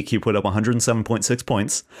week. He put up 107.6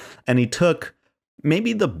 points, and he took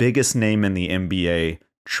maybe the biggest name in the NBA,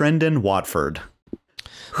 Trendon Watford.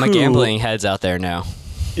 My gambling head's out there now.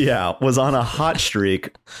 Yeah, was on a hot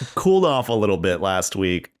streak, cooled off a little bit last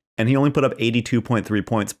week, and he only put up 82.3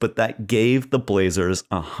 points, but that gave the Blazers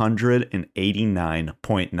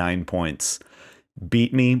 189.9 points.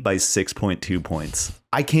 Beat me by 6.2 points.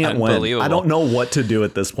 I can't win. I don't know what to do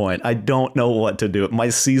at this point. I don't know what to do. My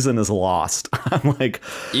season is lost. I'm like,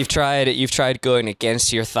 you've tried going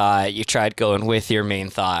against your thought. You tried going with your main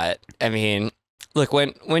thought. I mean, look,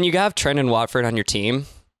 when you have Trent and Watford on your team,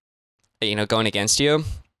 going against you,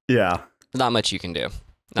 yeah, not much you can do.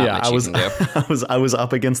 I was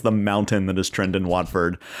up against the mountain that is Trent and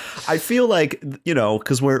Watford. I feel like,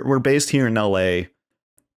 because we're based here in LA.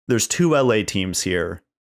 There's 2 LA teams here.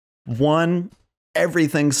 One,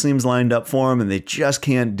 everything seems lined up for them and they just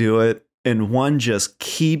can't do it. And one just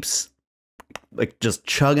keeps just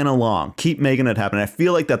chugging along, keep making it happen. I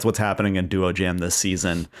feel like that's what's happening in Duo Jam this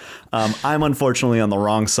season. I'm unfortunately on the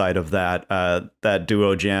wrong side of that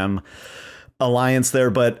Duo Jam alliance there,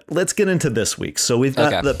 but let's get into this week. So we've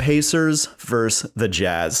got the Pacers versus the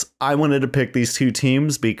Jazz. I wanted to pick these 2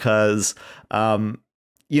 teams because,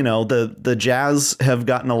 the Jazz have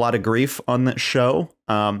gotten a lot of grief on this show.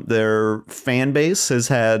 Their fan base has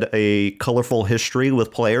had a colorful history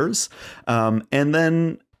with players. And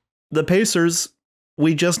then the Pacers,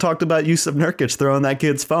 we just talked about Yusuf Nurkic throwing that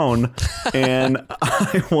kid's phone. And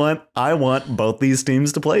I want both these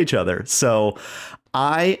teams to play each other. So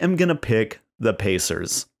I am going to pick the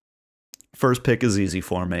Pacers. First pick is easy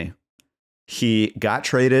for me. He got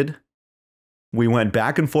traded. We went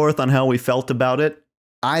back and forth on how we felt about it.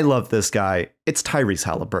 I love this guy. It's Tyrese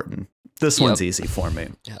Halliburton. This one's easy for me.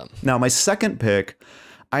 Yep. Now, my second pick,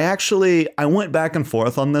 I went back and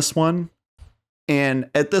forth on this one.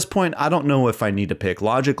 And at this point, I don't know if I need to pick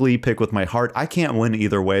logically, pick with my heart. I can't win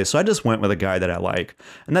either way. So I just went with a guy that I like.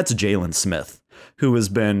 And that's Jalen Smith, who has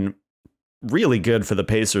been really good for the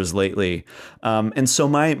Pacers lately. And so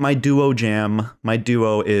my duo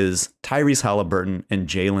is Tyrese Halliburton and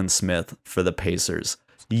Jalen Smith for the Pacers.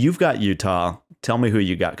 You've got Utah. Tell me who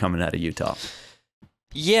you got coming out of Utah.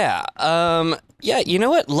 Yeah. You know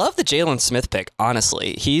what? Love the Jalen Smith pick,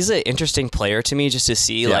 honestly. He's an interesting player to me just to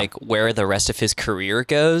see like where the rest of his career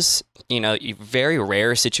goes. Very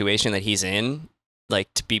rare situation that he's in,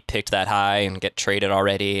 like to be picked that high and get traded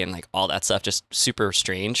already and like all that stuff, just super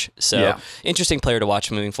strange. So interesting player to watch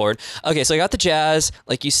moving forward. Okay, so I got the Jazz.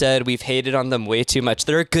 Like you said, we've hated on them way too much.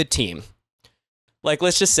 They're a good team. Like,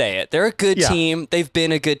 let's just say it. They're a good team. They've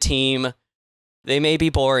been a good team. They may be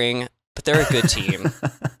boring, but they're a good team.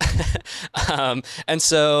 And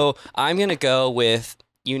so I'm going to go with,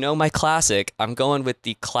 my classic. I'm going with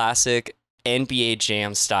the classic NBA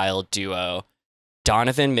Jam style duo,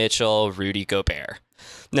 Donovan Mitchell, Rudy Gobert.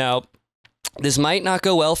 Now, this might not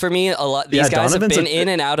go well for me. These guys have been in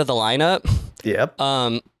and out of the lineup. Yep.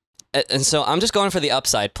 And so I'm just going for the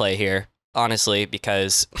upside play here, honestly,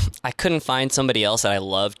 because I couldn't find somebody else that I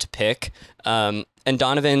love to pick. And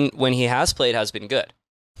Donovan, when he has played, has been good.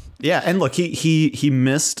 Yeah, and look, he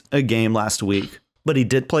missed a game last week, but he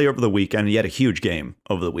did play over the weekend. He had a huge game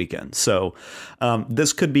over the weekend. So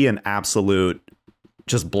this could be an absolute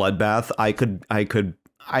just bloodbath. I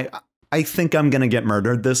think I'm going to get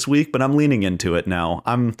murdered this week, but I'm leaning into it now.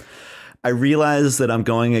 I realize that I'm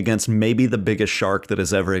going against maybe the biggest shark that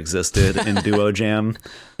has ever existed in Duo Jam.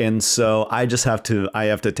 And so I have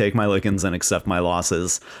to take my lickings and accept my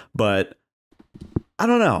losses. But I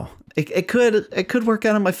don't know. It could work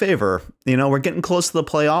out in my favor. We're getting close to the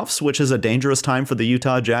playoffs, which is a dangerous time for the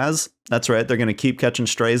Utah Jazz. That's right. They're going to keep catching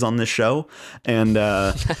strays on this show. And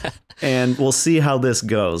and we'll see how this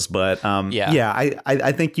goes. But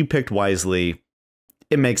I think you picked wisely.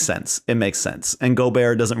 It makes sense. And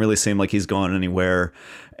Gobert doesn't really seem like he's going anywhere.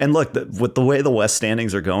 And look, with the way the West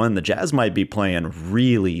standings are going, the Jazz might be playing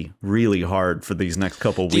really, really hard for these next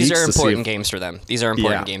couple weeks. These are important games for them.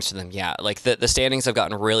 Yeah, like the standings have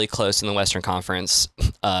gotten really close in the Western Conference.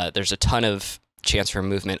 There's a ton of chance for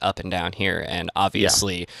movement up and down here. And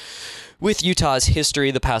obviously, with Utah's history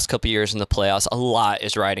the past couple years in the playoffs, a lot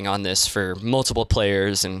is riding on this for multiple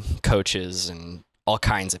players and coaches and all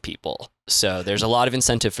kinds of people. So there's a lot of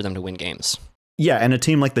incentive for them to win games. Yeah, and a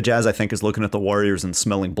team like the Jazz, I think, is looking at the Warriors and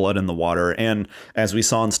smelling blood in the water. And as we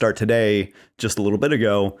saw in Start Today just a little bit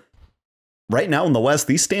ago, right now in the West,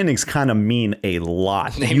 these standings kind of mean a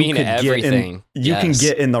lot. They mean everything. You can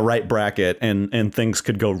get in the right bracket and things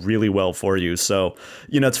could go really well for you. So,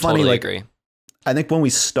 it's funny. Totally agree. I think when we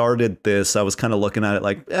started this, I was kind of looking at it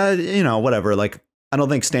like, whatever, like, I don't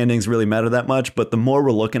think standings really matter that much, but the more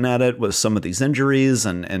we're looking at it with some of these injuries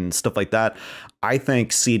and stuff like that, I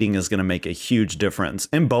think seeding is going to make a huge difference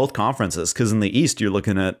in both conferences. Because in the East, you're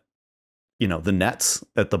looking at, the Nets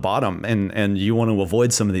at the bottom, and you want to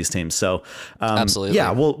avoid some of these teams. So Absolutely.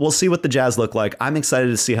 Yeah, we'll see what the Jazz look like. I'm excited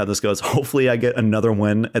to see how this goes. Hopefully I get another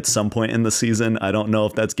win at some point in the season. I don't know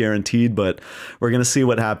if that's guaranteed, but we're going to see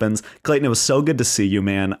what happens. Clayton, it was so good to see you,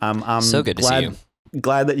 man. I'm so good to see you.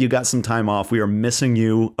 Glad that you got some time off. We are missing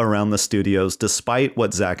you around the studios, despite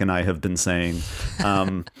what Zach and I have been saying.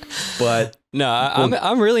 But no,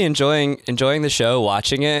 I'm really enjoying the show,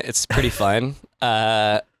 watching it. It's pretty fun.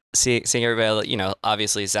 Seeing everybody,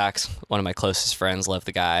 obviously Zach's one of my closest friends, love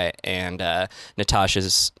the guy, and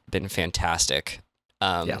Natasha's been fantastic.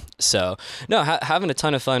 So no, having a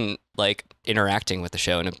ton of fun, like interacting with the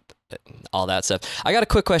show and all that stuff. I got a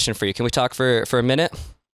quick question for you. Can we talk for a minute?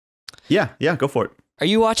 Yeah, go for it. Are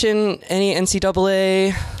you watching any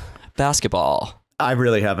NCAA basketball? I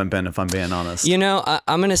really haven't been, if I'm being honest.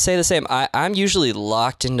 I'm going to say the same. I'm usually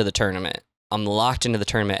locked into the tournament. I'm locked into the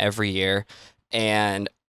tournament every year, and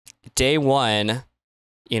day one,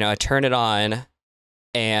 I turn it on,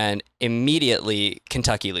 and immediately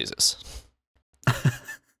Kentucky loses.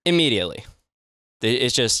 Immediately.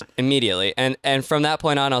 It's just immediately. And from that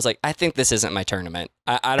point on, I was like, I think this isn't my tournament.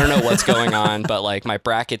 I don't know what's going on, but like my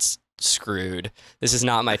bracket's screwed. This is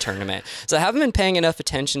not my tournament. So I haven't been paying enough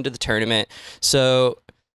attention to the tournament. So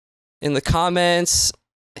in the comments,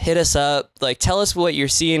 hit us up, like tell us what you're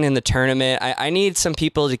seeing in the tournament. I need some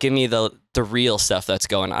people to give me the real stuff that's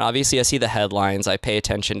going on. Obviously I see the headlines, I pay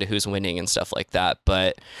attention to who's winning and stuff like that,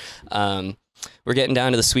 but we're getting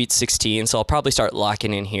down to the Sweet 16, so I'll probably start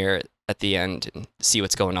locking in here at the end and see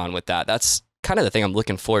what's going on with that. That's kind of the thing I'm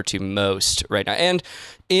looking forward to most right now. And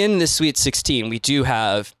in the Sweet 16, we do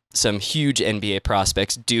have some huge NBA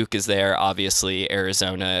prospects. Duke is there, obviously,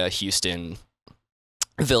 Arizona, Houston,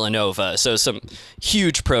 Villanova, so some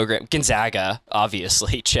huge program. Gonzaga,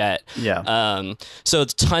 obviously, Chet. Yeah. So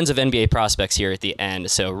tons of NBA prospects here at the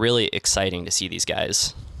end. So really exciting to see these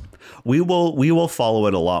guys. We will follow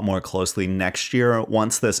it a lot more closely next year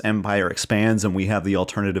once this empire expands and we have the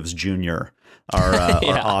Alternatives Junior, our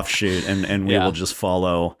offshoot, and we will just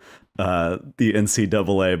follow the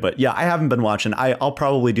NCAA. But yeah, I haven't been watching. I'll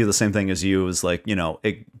probably do the same thing as you. Is like,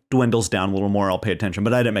 it dwindles down a little more, I'll pay attention,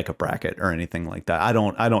 but I didn't make a bracket or anything like that. I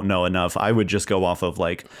don't know enough. I would just go off of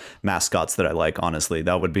like mascots that I like, honestly.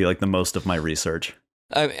 That would be like the most of my research.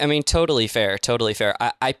 I mean, totally fair.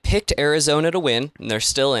 I picked Arizona to win, and they're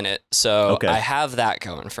still in it, so okay. I have that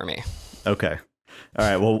going for me. Okay. All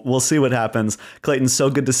right, well, we'll see what happens. Clayton, so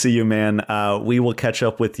good to see you, man. We will catch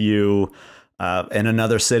up with you in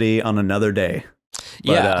another city on another day.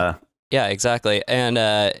 But, yeah, exactly. And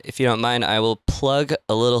if you don't mind, I will plug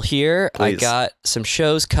a little here. Please. I got some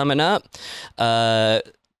shows coming up.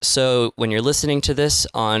 So when you're listening to this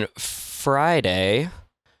on Tuesday.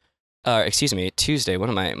 What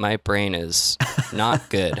am I? My brain is not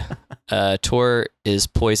good. Tour is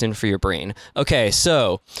poison for your brain. Okay,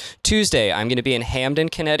 so Tuesday, I'm going to be in Hamden,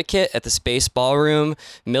 Connecticut at the Space Ballroom.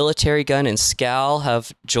 Military Gun and Scowl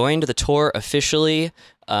have joined the tour officially.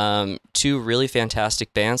 Two really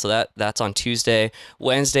fantastic bands. So that's on Tuesday.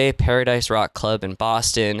 Wednesday, Paradise Rock Club in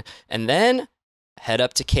Boston. And then head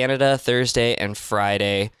up to Canada Thursday and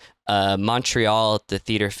Friday. Montreal at the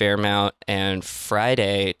Theatre Fairmount, and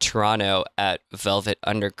Friday, Toronto at Velvet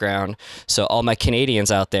Underground. So all my Canadians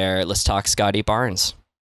out there, let's talk Scotty Barnes.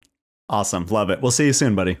 Awesome. Love it. We'll see you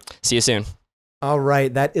soon, buddy. See you soon. All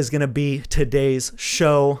right. That is going to be today's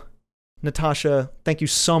show. Natasha, thank you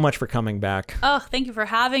so much for coming back. Oh, thank you for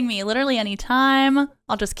having me. Literally anytime.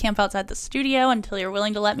 I'll just camp outside the studio until you're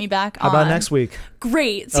willing to let me back on. How about next week?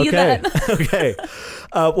 Great. See you then. Okay.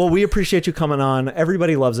 Well, we appreciate you coming on.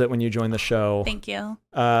 Everybody loves it when you join the show. Thank you.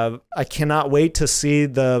 I cannot wait to see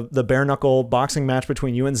the bare knuckle boxing match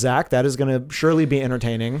between you and Zach. That is going to surely be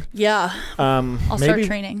entertaining. Yeah. I'll start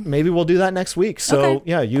training. Maybe we'll do that next week. So okay.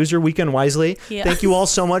 Yeah, use your weekend wisely. Yeah. Thank you all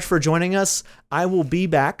so much for joining us. I will be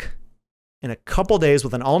back in a couple days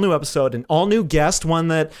with an all-new episode, an all-new guest, one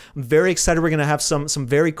that I'm very excited we're going to have some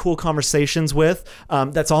very cool conversations with.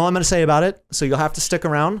 That's all I'm going to say about it, so you'll have to stick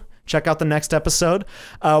around. Check out the next episode.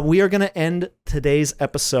 We are going to end today's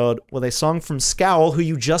episode with a song from Scowl, who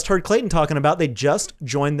you just heard Clayton talking about. They just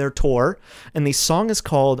joined their tour, and the song is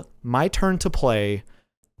called My Turn to Play,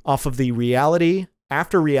 off of the Reality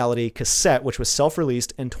After Reality cassette, which was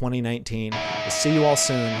self-released in 2019. We'll see you all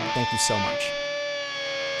soon. Thank you so much.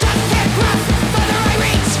 The further I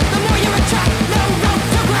reach, the more you attract.